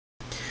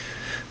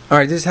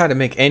Alright, this is how to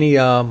make any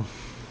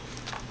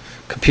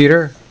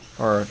computer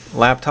or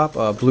laptop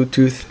a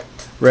Bluetooth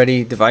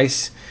ready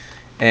device.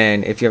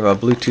 And if you have a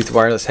Bluetooth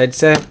wireless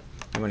headset,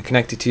 you want to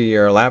connect it to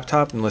your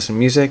laptop and listen to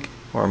music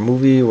or a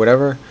movie,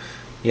 whatever,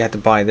 you have to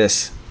buy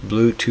this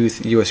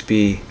Bluetooth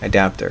USB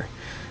adapter.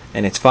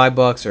 And it's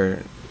 $5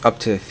 or up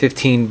to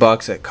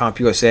 $15 at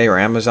CompUSA or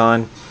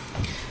Amazon.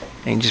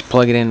 And you just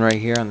plug it in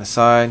right here on the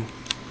side.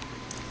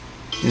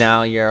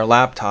 Now your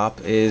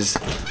laptop is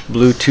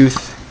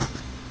Bluetooth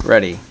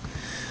ready.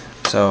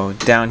 So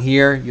down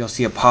here you'll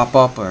see a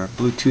pop-up or a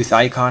Bluetooth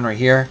icon right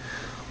here,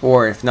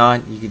 or if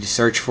not, you can just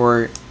search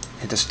for it,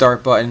 hit the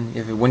start button. If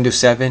you have Windows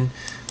 7,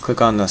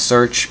 click on the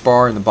search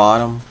bar in the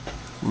bottom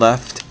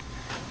left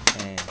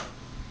and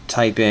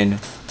type in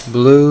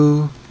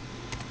Bluetooth.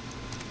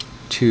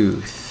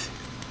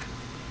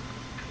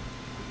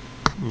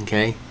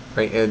 Okay,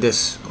 right,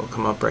 this will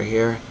come up right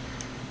here,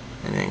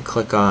 and then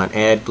click on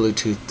add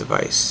Bluetooth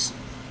device.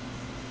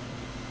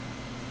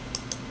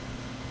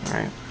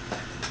 Alright,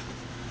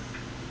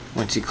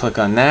 once you click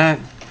on that,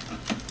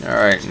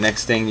 alright,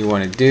 next thing you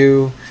want to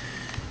do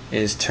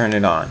is turn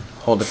it on.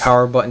 Hold the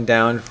power button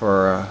down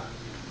for a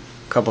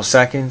couple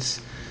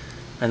seconds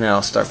and then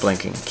it'll start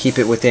blinking. Keep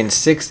it within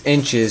 6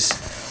 inches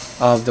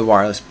of the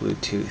wireless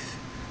Bluetooth.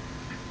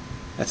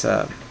 That's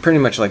pretty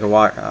much like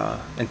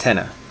a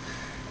antenna.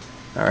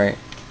 Alright,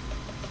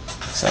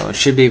 so it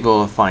should be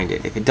able to find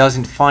it. If it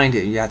doesn't find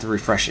it, you have to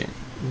refresh it.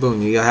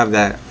 Boom, you'll have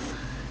that.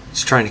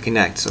 It's trying to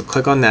connect. So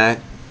click on that,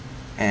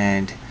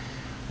 and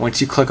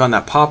once you click on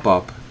that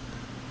pop-up,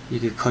 you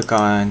could click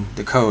on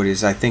the code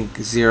is I think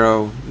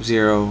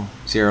 0000,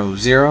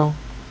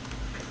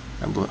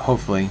 and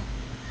hopefully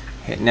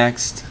hit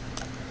next.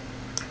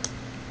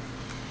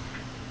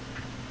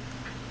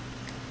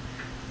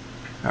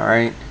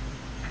 Alright,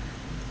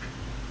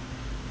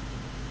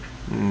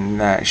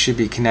 that should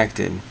be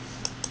connected.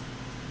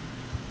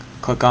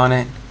 Click on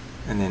it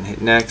and then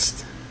hit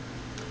next,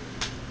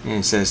 and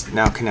it says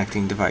now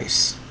connecting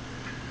device.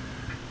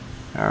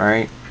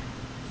 Alright,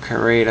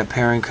 create a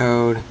pairing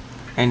code,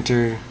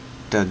 enter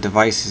the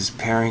device's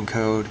pairing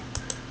code,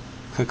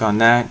 click on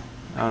that.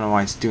 I don't know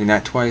why it's doing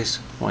that twice.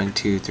 1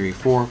 2 3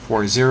 4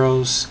 4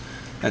 zeros.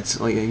 That's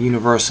like a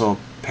universal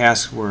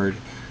password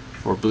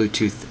for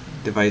Bluetooth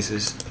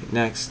devices. Hit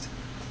next.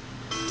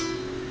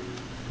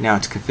 Now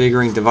it's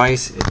configuring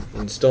device,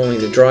 installing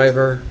the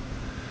driver,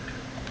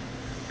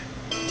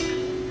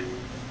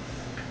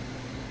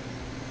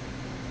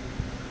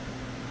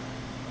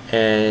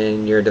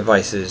 and your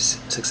device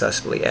is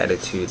successfully added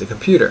to the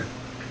computer.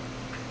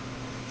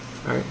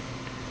 Alright,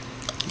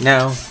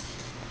 now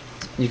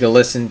you can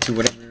listen to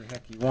whatever the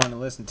heck you want to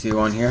listen to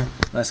on here.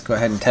 Let's go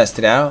ahead and test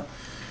it out,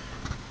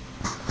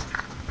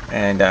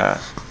 and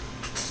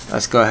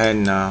let's go ahead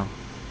and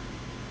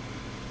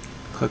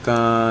click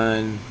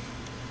on,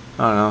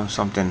 I don't know,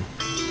 something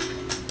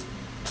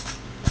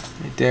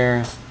right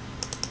there.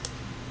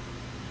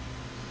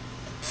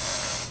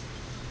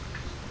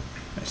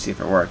 Let's see if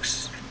it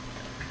works.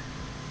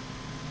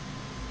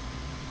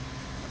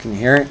 Can you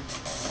hear it?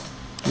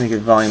 Make it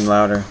volume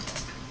louder.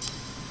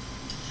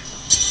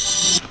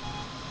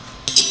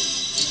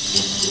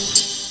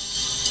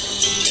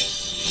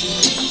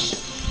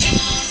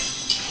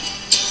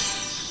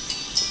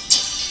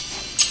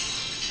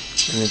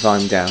 And the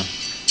volume down.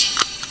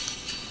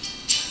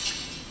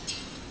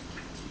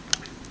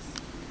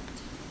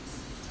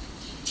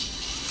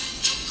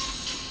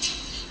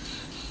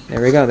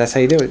 There we go. That's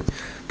how you do it.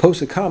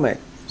 Post a comment,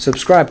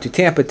 subscribe to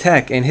Tampa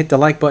Tech, and hit the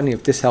like button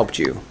if this helped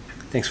you.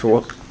 Thanks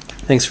for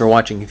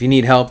watching. If you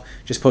need help,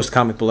 just post a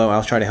comment below.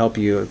 I'll try to help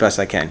you the best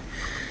I can.